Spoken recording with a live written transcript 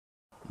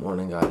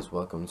Morning guys,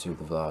 welcome to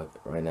the vlog.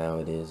 Right now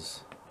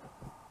it's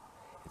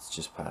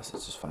just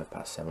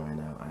 7 right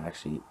now. I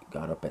actually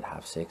got up at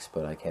 6:30,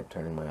 but I kept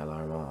turning my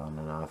alarm on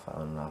and off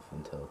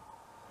until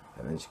I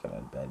eventually got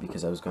out of bed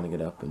because I was going to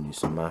get up and do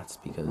some maths,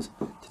 because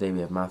today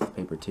we have math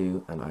paper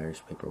 2 and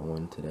Irish paper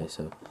 1 today.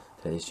 So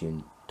today's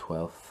June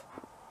 12th,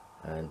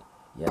 and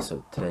yeah,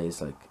 so today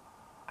is like,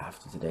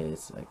 after today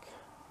it's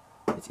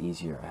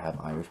easier. I have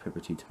Irish paper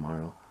 2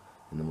 tomorrow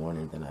in the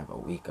morning, then I have a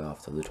week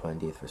off till the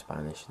 20th for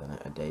Spanish, then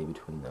a day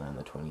between then and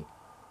the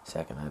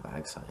 22nd I have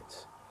ag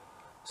science.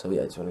 So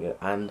yeah, I just want to get,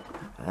 and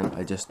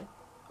I just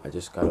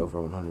got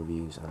over 100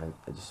 views, and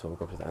I just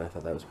woke up with that and I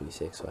thought that was pretty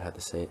sick, so I had to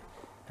say it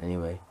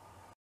anyway.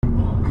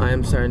 I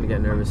am starting to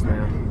get nervous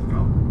now.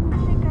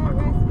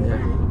 Yeah.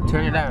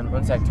 Turn it down,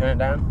 one sec, turn it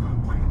down.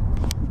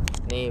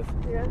 Neve.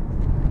 Yeah.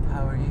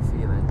 How are you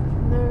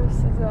feeling? Nervous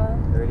as well.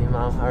 Really,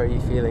 Mom, how are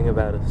you feeling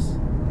about us?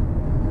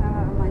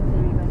 How am I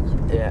feeling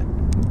about you? Yeah.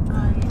 I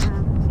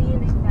am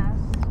feeling that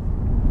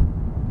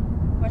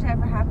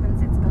whatever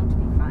happens, it's going to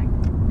be fine.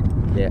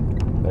 Yeah.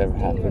 Whatever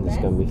happens, it's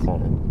going to be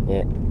fine.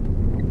 Yeah.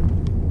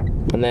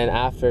 And then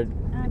after...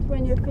 And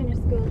when you're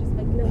finished school, just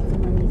make loads of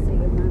money so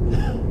your mommy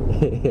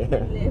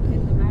can live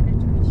in the manner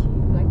to which you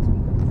like to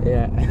be.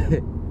 Yeah.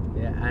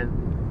 Yeah.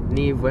 And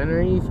Neve, when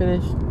are you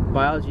finished?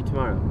 Biology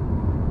tomorrow.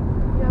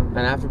 Yeah.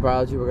 And after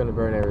biology, we're going to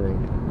burn everything.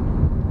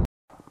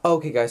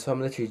 Okay guys, so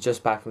I'm literally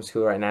just back from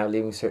school right now,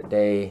 leaving cert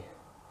day.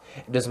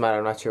 It doesn't matter,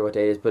 I'm not sure what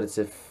day it is, but it's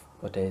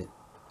what day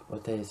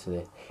is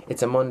today?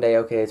 It's a Monday,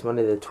 okay, it's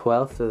Monday the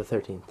 12th or the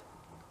 13th.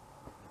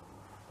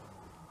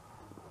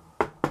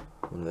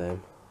 One of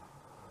them.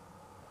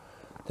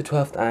 The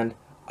 12th, and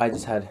I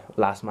just had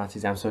last maths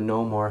exam, so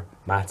no more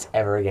maths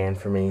ever again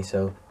for me,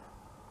 so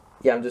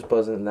yeah, I'm just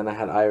buzzing. And then I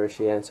had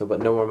Irish again, so, but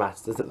no more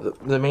maths.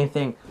 The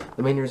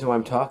main reason why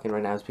I'm talking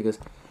right now is because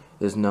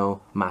there's no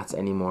maths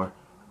anymore.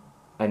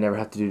 I never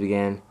have to do it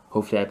again.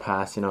 Hopefully I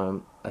pass, you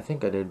know, I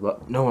think I did,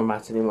 but no more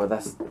maths anymore.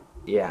 That's,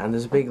 yeah, and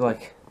there's a big,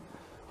 like,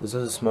 there's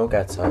loads of smoke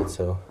outside,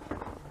 so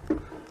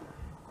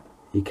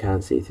you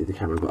can't see it through the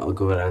camera, but I'll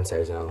go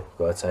downstairs and I'll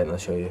go outside and I'll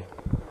show you.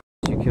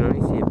 You can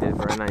only see a bit of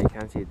it right now, you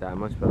can't see it that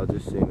much, but I'll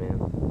just zoom in.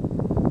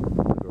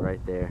 Look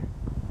right there.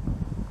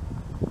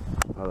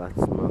 All that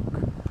smoke.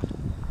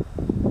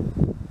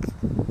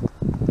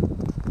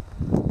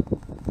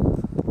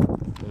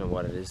 I don't know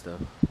what it is though.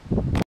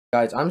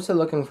 Guys, I'm still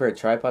looking for a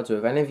tripod, so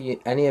if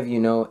any of you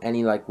know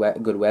any like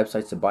good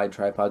websites to buy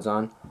tripods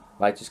on,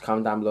 like, just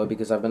comment down below,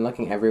 because I've been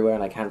looking everywhere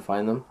and I can't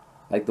find them.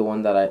 Like the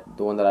one that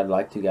I'd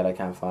like to get, I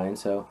can't find.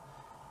 So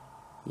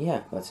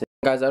yeah, that's it.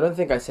 Guys, I don't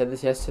think I said this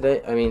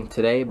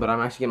today, but I'm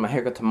actually getting my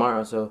haircut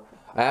tomorrow, so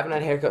I haven't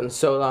had a haircut in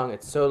so long.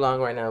 It's so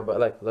long right now, but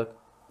like, look.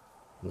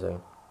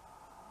 So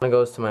it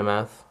goes to my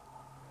mouth.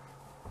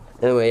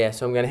 Anyway, yeah,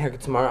 so I'm getting a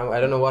haircut tomorrow. I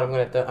don't know what I'm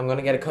gonna do. I'm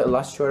gonna get it cut a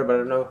lot shorter, but I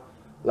don't know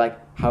like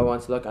how I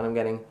want to look, and I'm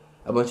getting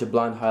a bunch of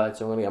blonde highlights,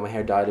 so I'm gonna get my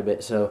hair dyed a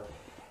bit. So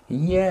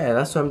yeah,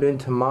 that's what I'm doing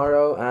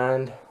tomorrow,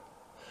 and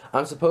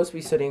I'm supposed to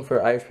be studying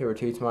for Irish paper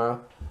 2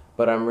 tomorrow,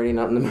 but I'm really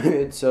not in the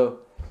mood,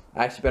 so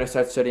I actually better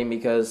start studying,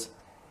 because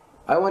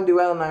I want to do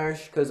well in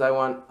Irish, because I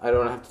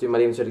don't have to do my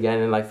leaving cert again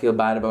and like feel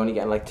bad about only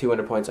getting like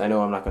 200 points. I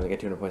know I'm not going to get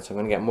 200 points, so I'm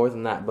going to get more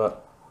than that,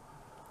 but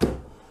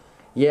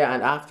yeah.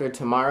 And after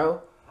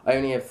tomorrow, I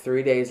only have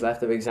 3 days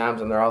left of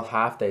exams, and they're all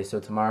half days. So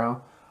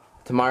tomorrow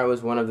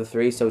is one of the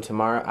 3, so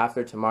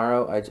after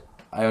tomorrow,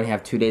 I only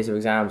have 2 days of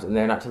exams, and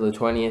they're not till the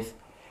 20th,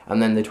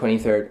 and then the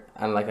 23rd,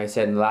 and like I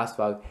said in the last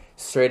vlog,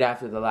 straight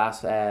after the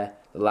last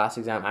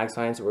exam, ag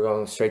science, we're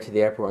going straight to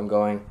the airport and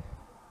going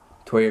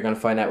to where you're going to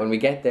find out when we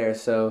get there.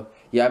 So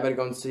yeah, I better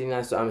go and see you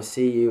now, so I'm going to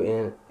see you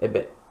in a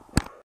bit.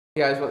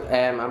 Hey guys,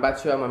 I'm about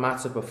to show my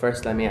maths up, but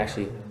first let me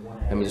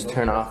just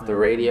turn off the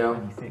radio.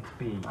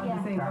 26B. I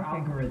think our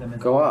algorithm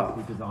is Go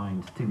off.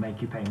 designed to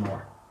make you pay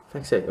more.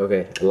 Thanks, sake.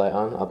 Okay, the light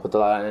on. I'll put the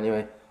light on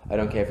anyway. I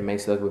don't care if it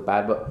makes it look a bit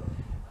bad, but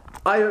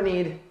I don't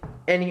need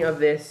any of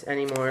this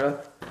anymore.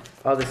 Look,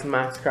 all this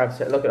maths crap.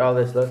 Look at all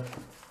this. Look,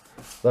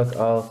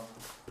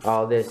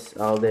 all this.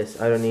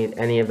 I don't need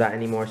any of that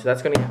anymore. So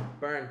that's gonna get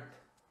burned.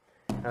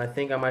 And I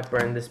think I might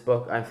burn this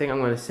book. I think I'm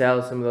going to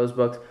sell some of those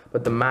books,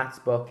 but the maths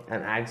book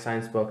and ag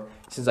science book,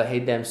 since I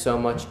hate them so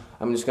much,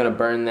 I'm just going to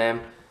burn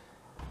them.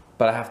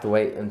 But I have to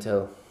wait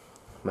until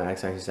my ag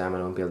science exam. I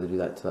won't be able to do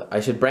that.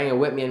 I should bring it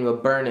with me and we'll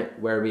burn it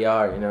where we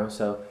are, you know.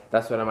 So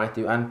that's what I might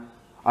do. And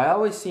I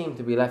always seem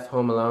to be left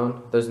home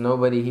alone. There's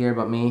nobody here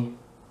but me.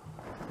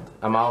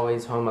 I'm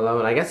always home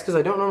alone. I guess because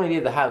I don't normally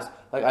leave the house.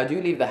 Like, I do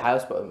leave the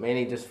house, but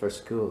mainly just for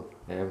school.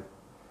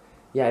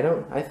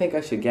 Yeah, I think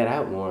I should get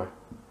out more.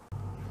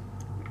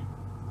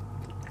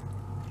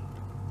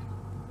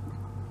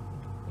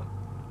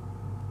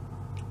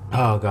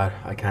 Oh god,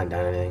 I can't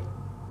down anything.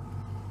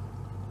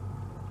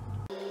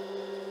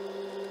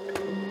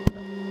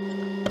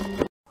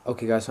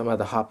 Okay guys, so I'm about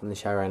to hop in the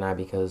shower right now,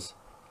 because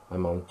my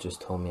mom just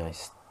told me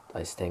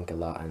I stink a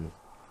lot, and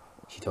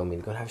she told me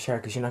to go and have a shower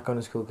because you're not going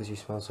to school because you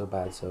smell so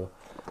bad. So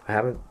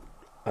I've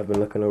been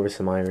looking over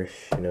some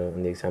Irish, you know,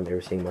 in the exam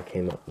paper, seeing what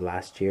came up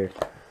last year.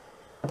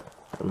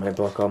 I might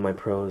block all my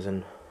pros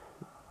and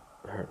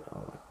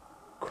all that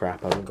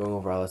crap, I've been going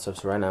over all that stuff.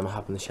 So right now I'm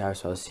hopping in the shower,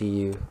 so I'll see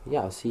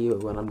you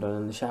when I'm done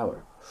in the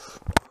shower.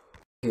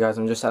 Hey guys,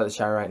 I'm just out of the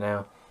shower right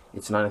now.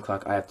 It's 9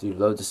 o'clock. I have to do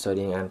loads of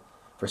studying, and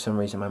for some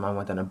reason my mom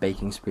went on a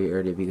baking spree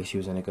earlier because she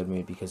was in a good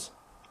mood, because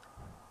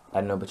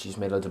I don't know, but she just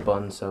made loads of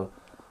buns, so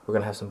we're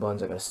gonna have some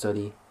buns. I gotta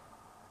study,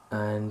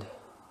 and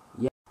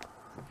yeah,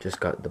 just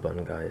got the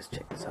bun, guys.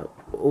 Check this out.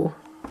 Oh,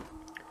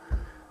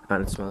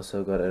 and it smells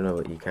so good. I don't know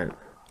what you can't.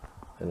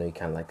 I know you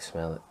can't like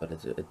smell it, but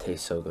it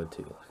tastes so good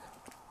too.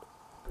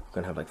 I'm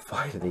gonna have like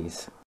 5 of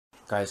these,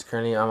 guys.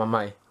 Currently, I'm on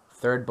my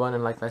 3rd bun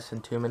in like less than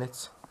 2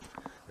 minutes.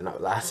 They're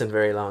not lasting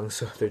very long,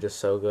 so they're just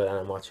so good. And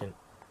I'm watching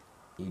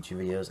YouTube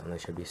videos, and I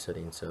should be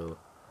studying, so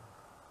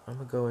I'm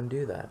gonna go and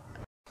do that.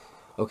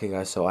 Okay,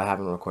 guys. So I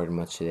haven't recorded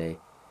much today.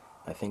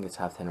 I think it's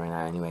 10:30 right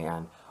now, anyway.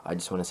 And I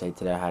just want to say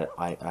today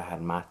I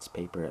had maths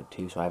paper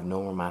 2, so I have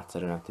no more maths.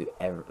 I don't have to do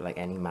ever like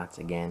any maths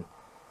again,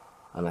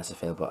 unless I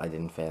fail. But I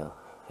didn't fail.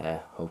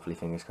 Hopefully,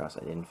 fingers crossed,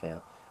 I didn't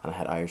fail. And I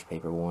had Irish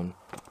paper 1,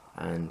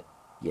 and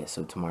yeah,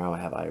 so tomorrow I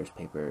have Irish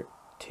paper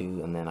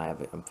 2, and then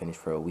I'm finished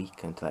for a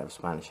week until I have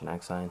Spanish and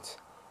Ag Science.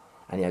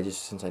 And yeah,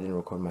 just since I didn't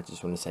record much, I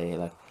just want to say,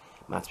 like,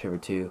 maths paper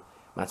 2,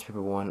 maths paper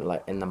 1,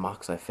 like in the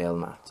mocks I failed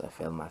maths. I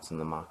failed maths in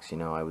the mocks. You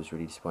know, I was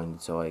really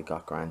disappointed, so I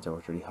got grinds. I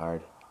worked really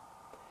hard,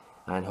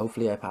 and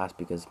hopefully I passed,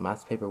 because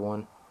maths paper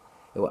 1,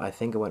 I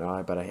think it went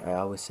alright. But I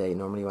always say,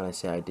 normally when I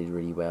say I did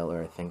really well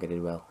or I think I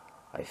did well,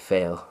 I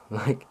fail.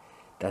 Like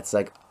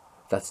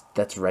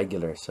that's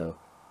regular, so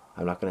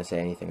I'm not gonna say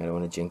anything. I don't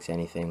want to jinx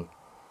anything,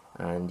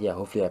 and yeah,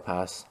 hopefully I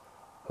pass.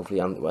 Hopefully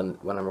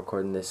when I'm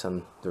recording this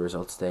on the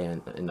results day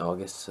in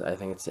August, I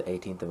think it's the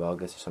 18th of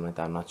August or something like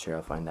that. I'm not sure.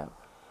 I'll find out.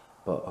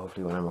 But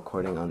hopefully when I'm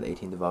recording on the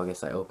 18th of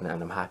August, I open it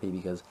and I'm happy,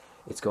 because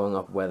it's going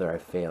up whether I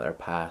fail or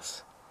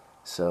pass.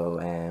 So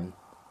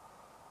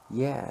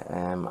yeah,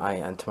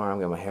 and tomorrow I'm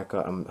getting my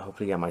haircut. I'm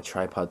hopefully getting my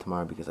tripod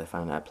tomorrow, because I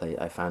found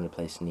a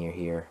place near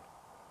here,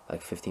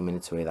 like 15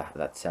 minutes away,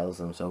 that sells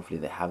them. So hopefully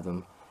they have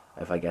them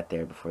if I get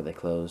there before they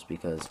close,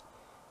 because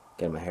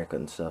getting my haircut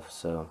and stuff.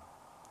 So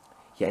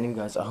yeah, anyway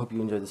guys, I hope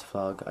you enjoyed this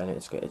vlog. I know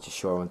it's a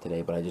short one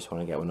today, but I just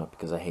want to get one up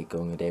because I hate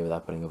going a day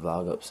without putting a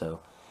vlog up. So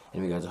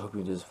anyway guys, I hope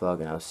you enjoyed this vlog,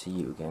 and I'll see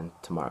you again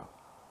tomorrow.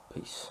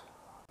 Peace.